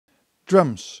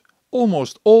Drums.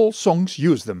 Almost all songs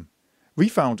use them. We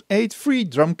found 8 free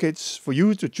drum kits for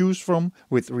you to choose from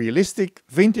with realistic,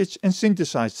 vintage and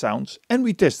synthesized sounds, and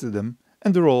we tested them,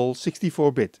 and they're all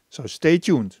 64-bit, so stay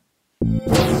tuned.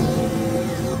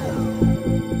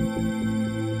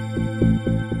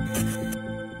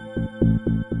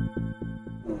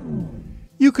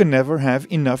 You can never have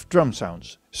enough drum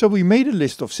sounds, so we made a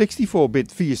list of 64-bit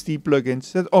VST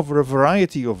plugins that offer a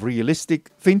variety of realistic,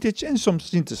 vintage and some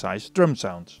synthesized drum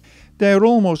sounds. They are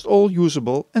almost all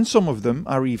usable and some of them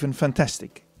are even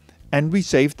fantastic. And we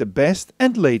saved the best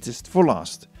and latest for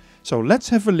last. So let's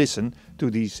have a listen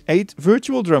to these 8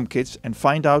 virtual drum kits and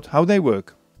find out how they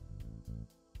work.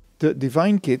 The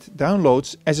Divine Kit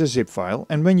downloads as a zip file,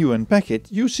 and when you unpack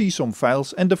it you see some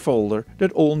files and a folder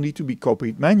that all need to be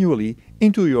copied manually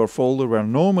into your folder where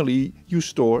normally you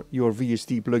store your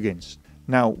VST plugins.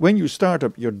 Now when you start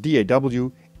up your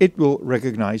DAW it will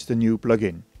recognize the new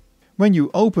plugin. When you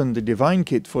open the Divine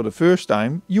Kit for the first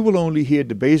time you will only hear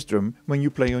the bass drum when you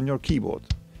play on your keyboard.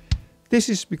 This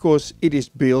is because it is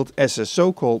built as a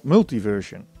so-called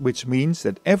multi-version, which means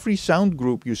that every sound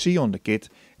group you see on the kit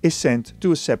is sent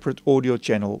to a separate audio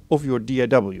channel of your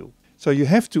DAW. So you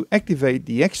have to activate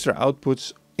the extra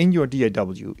outputs in your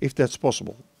DAW if that's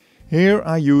possible. Here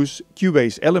I use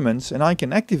Cubase Elements and I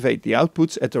can activate the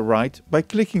outputs at the right by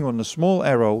clicking on the small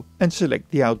arrow and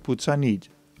select the outputs I need.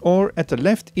 Or at the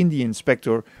left in the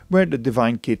inspector where the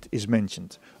Divine Kit is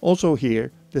mentioned. Also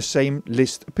here the same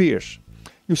list appears.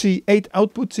 You see 8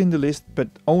 outputs in the list, but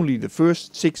only the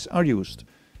first 6 are used.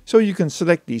 So you can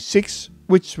select these 6,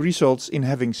 which results in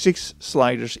having 6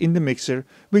 sliders in the mixer,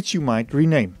 which you might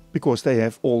rename, because they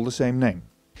have all the same name.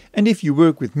 And if you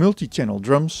work with multi-channel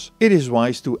drums, it is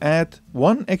wise to add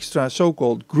one extra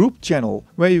so-called group channel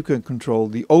where you can control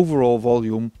the overall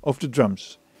volume of the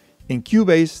drums. In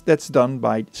Cubase that's done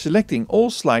by selecting all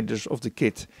sliders of the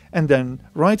kit and then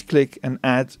right-click and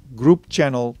add group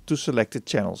channel to selected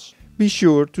channels. Be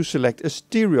sure to select a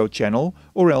stereo channel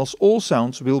or else all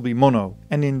sounds will be mono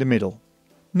and in the middle.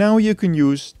 Now you can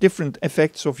use different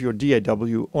effects of your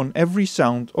DAW on every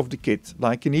sound of the kit,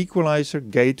 like an equalizer,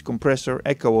 gate, compressor,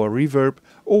 echo or reverb,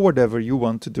 or whatever you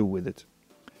want to do with it.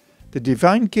 The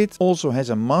Divine Kit also has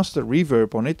a master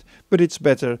reverb on it, but it's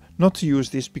better not to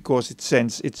use this because it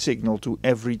sends its signal to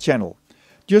every channel.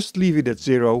 Just leave it at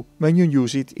 0 when you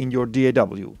use it in your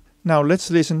DAW. Now let's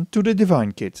listen to the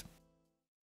Divine Kit.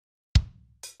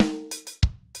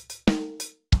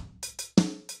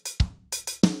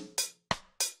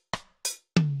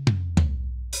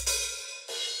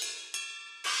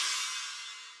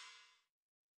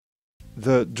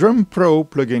 The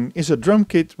DrumTROOP plugin is a drum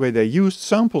kit where they used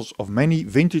samples of many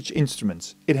vintage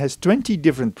instruments. It has 20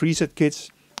 different preset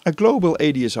kits, a global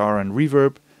ADSR and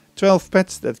reverb, 12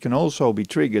 pads that can also be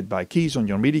triggered by keys on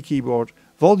your MIDI keyboard,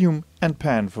 volume and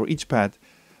pan for each pad,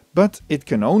 but it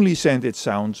can only send its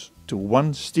sounds to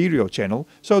one stereo channel,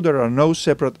 so there are no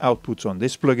separate outputs on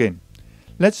this plugin.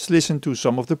 Let's listen to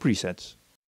some of the presets.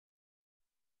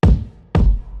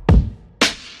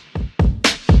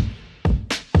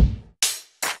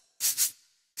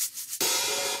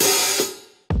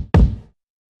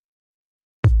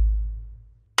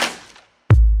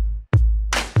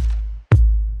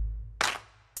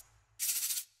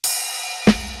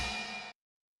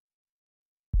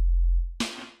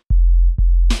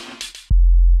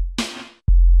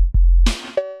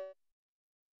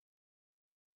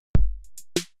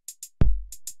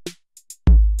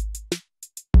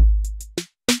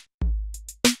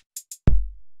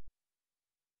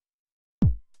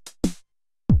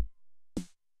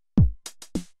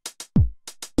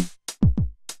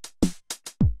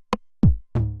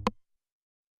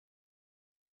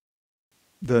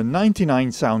 The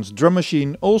 99 Sounds drum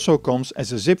machine also comes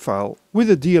as a zip file with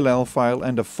a DLL file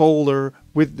and a folder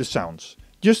with the sounds.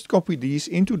 Just copy these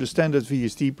into the standard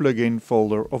VST plugin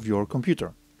folder of your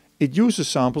computer. It uses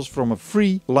samples from a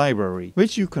free library,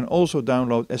 which you can also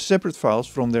download as separate files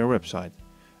from their website.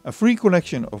 A free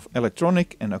collection of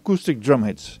electronic and acoustic drum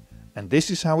hits. And this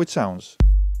is how it sounds.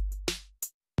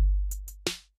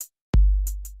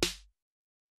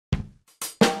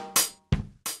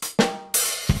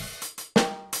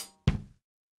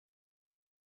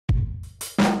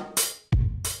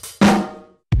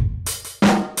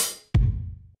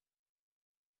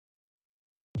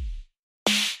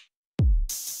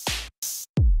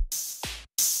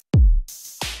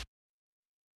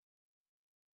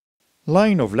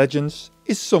 Line of Legends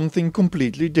is something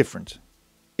completely different.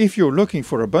 If you're looking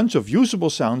for a bunch of usable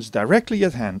sounds directly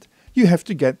at hand, you have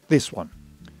to get this one.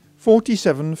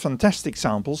 47 fantastic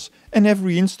samples and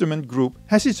every instrument group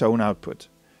has its own output.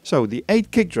 So the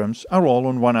 8 kick drums are all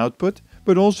on one output,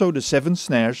 but also the 7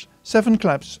 snares, 7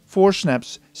 claps, 4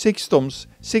 snaps, 6 toms,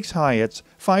 6 hi-hats,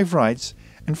 5 rides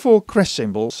and 4 crash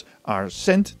cymbals are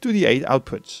sent to the 8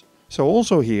 outputs. So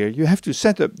also here you have to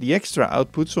set up the extra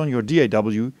outputs on your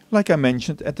DAW like I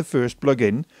mentioned at the first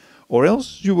plugin, or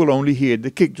else you will only hear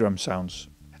the kick drum sounds.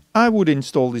 I would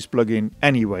install this plugin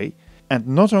anyway, and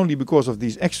not only because of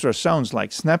these extra sounds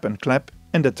like snap and clap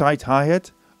and the tight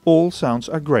hi-hat, all sounds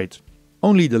are great.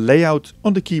 Only the layout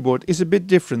on the keyboard is a bit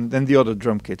different than the other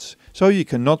drum kits, so you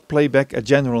cannot play back a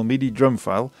general MIDI drum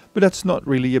file, but that's not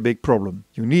really a big problem.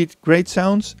 You need great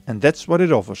sounds and that's what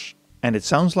it offers. And it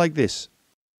sounds like this.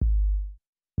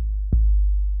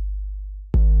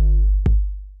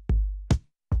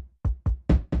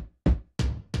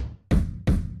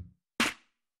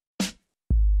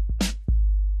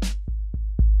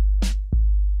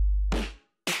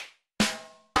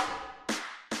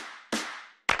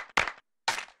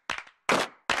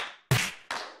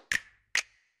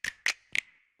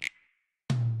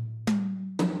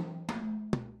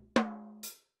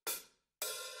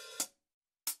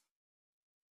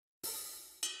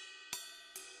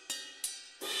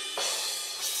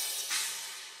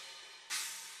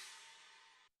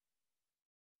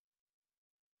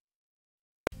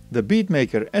 The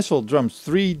Beatmaker SL Drums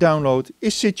 3 download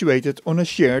is situated on a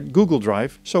shared Google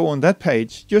Drive, so on that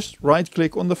page just right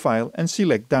click on the file and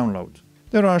select download.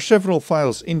 There are several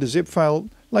files in the zip file,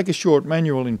 like a short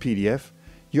manual in PDF.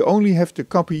 You only have to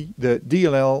copy the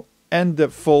DLL and the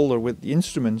folder with the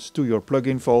instruments to your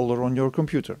plugin folder on your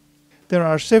computer. There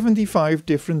are 75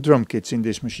 different drum kits in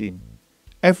this machine.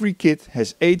 Every kit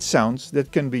has 8 sounds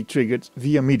that can be triggered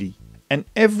via MIDI, and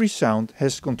every sound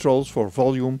has controls for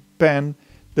volume, pan,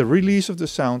 the release of the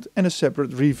sound and a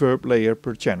separate reverb layer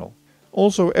per channel.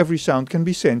 Also every sound can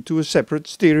be sent to a separate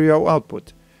stereo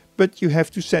output, but you have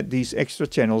to set these extra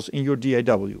channels in your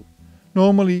DAW.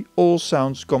 Normally all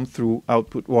sounds come through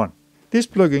output 1. This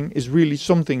plugin is really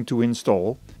something to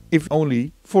install, if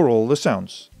only for all the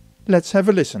sounds. Let's have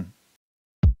a listen.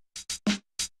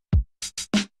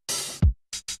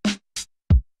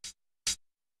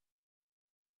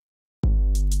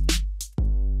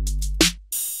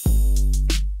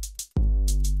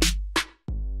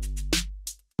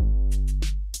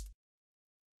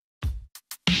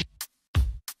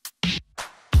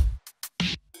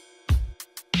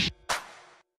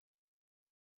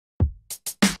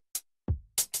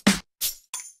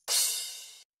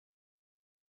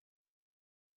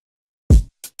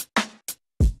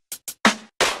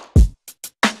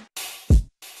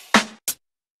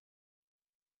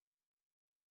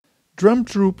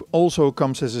 DrumTROOP also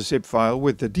comes as a zip file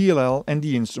with the DLL and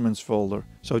the instruments folder,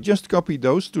 so just copy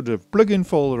those to the plugin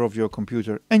folder of your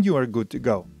computer and you are good to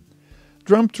go.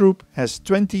 DrumTROOP has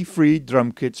 20 free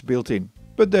drum kits built in,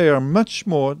 but they are much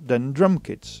more than drum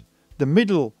kits. The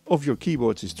middle of your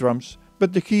keyboard is drums,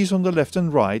 but the keys on the left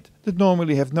and right that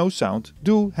normally have no sound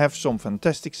do have some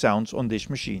fantastic sounds on this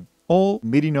machine. All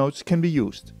MIDI notes can be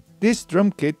used. This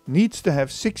drum kit needs to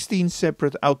have 16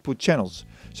 separate output channels,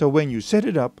 so when you set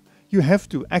it up, you have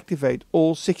to activate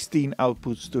all 16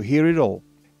 outputs to hear it all.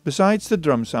 Besides the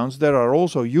drum sounds, there are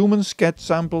also human scat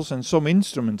samples and some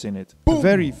instruments in it. A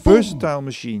very versatile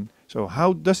machine. So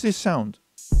how does this sound?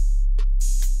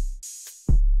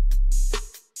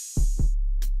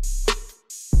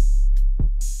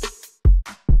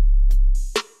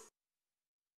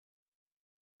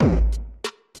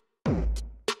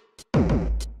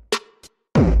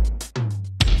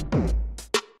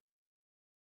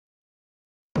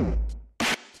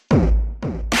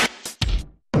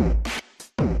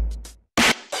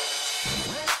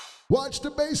 Watch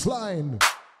the bass line.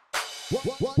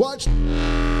 Watch.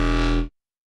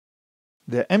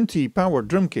 The MTpower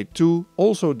Drum Kit 2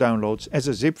 also downloads as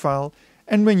a zip file,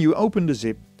 and when you open the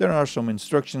zip there are some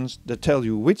instructions that tell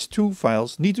you which 2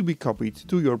 files need to be copied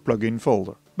to your plugin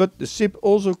folder. But the zip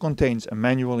also contains a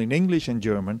manual in English and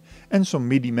German and some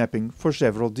MIDI mapping for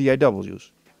several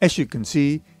DAWs. As you can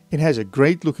see, it has a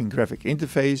great looking graphic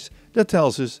interface that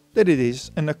tells us that it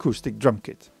is an acoustic drum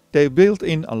kit. They built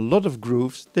in a lot of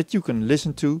grooves that you can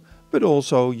listen to, but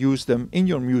also use them in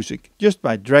your music just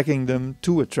by dragging them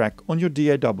to a track on your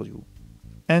DAW.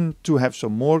 And to have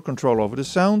some more control over the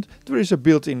sound, there is a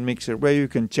built-in mixer where you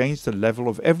can change the level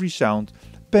of every sound,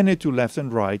 pan it to left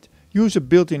and right, use a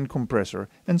built-in compressor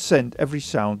and send every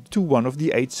sound to one of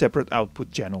the 8 separate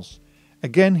output channels.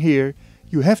 Again here,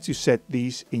 you have to set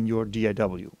these in your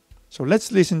DAW. So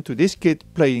let's listen to this kit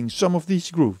playing some of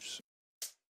these grooves.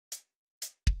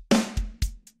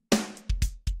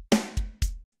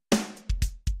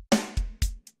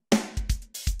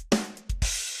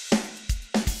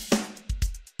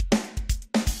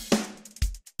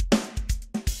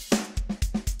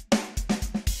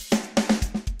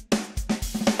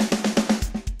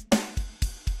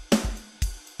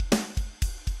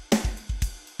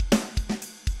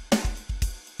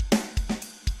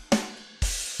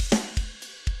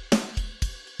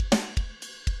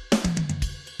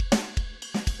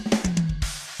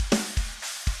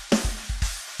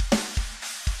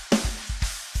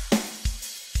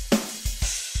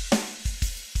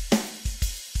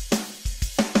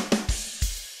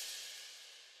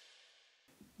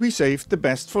 We saved the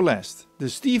best for last, the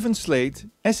Steven Slate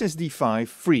SSD5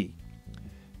 free.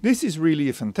 This is really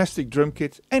a fantastic drum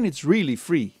kit and it's really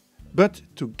free. But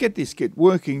to get this kit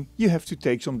working you have to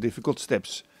take some difficult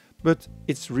steps, but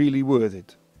it's really worth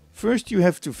it. First you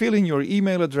have to fill in your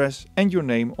email address and your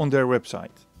name on their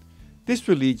website. This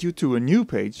will lead you to a new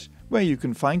page where you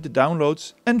can find the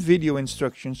downloads and video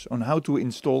instructions on how to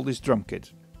install this drum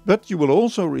kit. But you will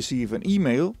also receive an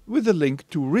email with a link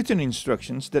to written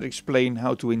instructions that explain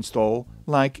how to install,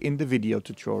 like in the video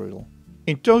tutorial.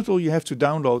 In total you have to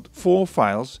download 4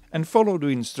 files and follow the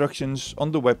instructions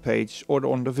on the webpage or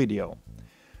on the video.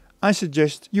 I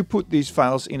suggest you put these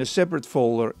files in a separate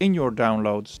folder in your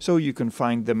downloads so you can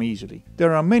find them easily.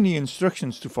 There are many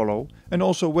instructions to follow, and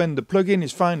also when the plugin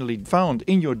is finally found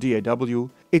in your DAW,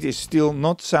 it is still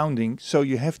not sounding, so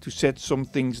you have to set some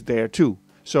things there too.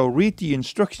 So read the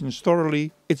instructions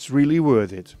thoroughly, it's really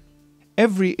worth it.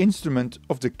 Every instrument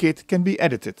of the kit can be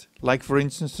edited, like for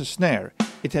instance the snare.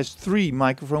 It has 3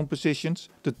 microphone positions,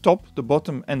 the top, the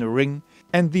bottom and a ring,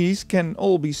 and these can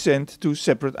all be sent to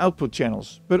separate output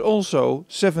channels, but also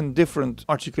 7 different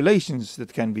articulations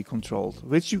that can be controlled,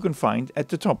 which you can find at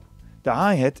the top. The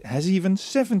hi-hat has even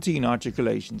 17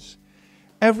 articulations.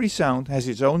 Every sound has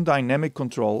its own dynamic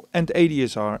control and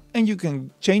ADSR, and you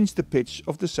can change the pitch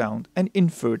of the sound and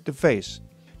invert the phase.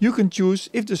 You can choose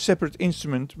if the separate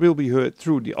instrument will be heard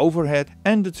through the overhead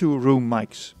and the 2 room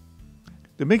mics.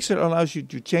 The mixer allows you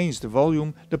to change the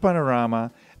volume, the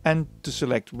panorama and to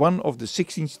select one of the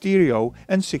 16 stereo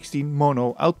and 16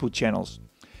 mono output channels.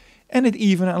 And it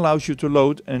even allows you to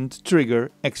load and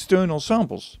trigger external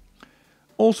samples.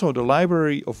 Also the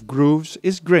library of grooves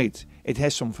is great. It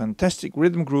has some fantastic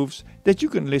rhythm grooves that you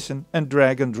can listen and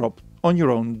drag and drop on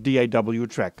your own DAW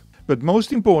track. But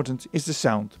most important is the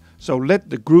sound, so let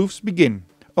the grooves begin.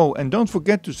 Oh, and don't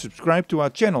forget to subscribe to our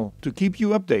channel to keep you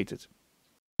updated.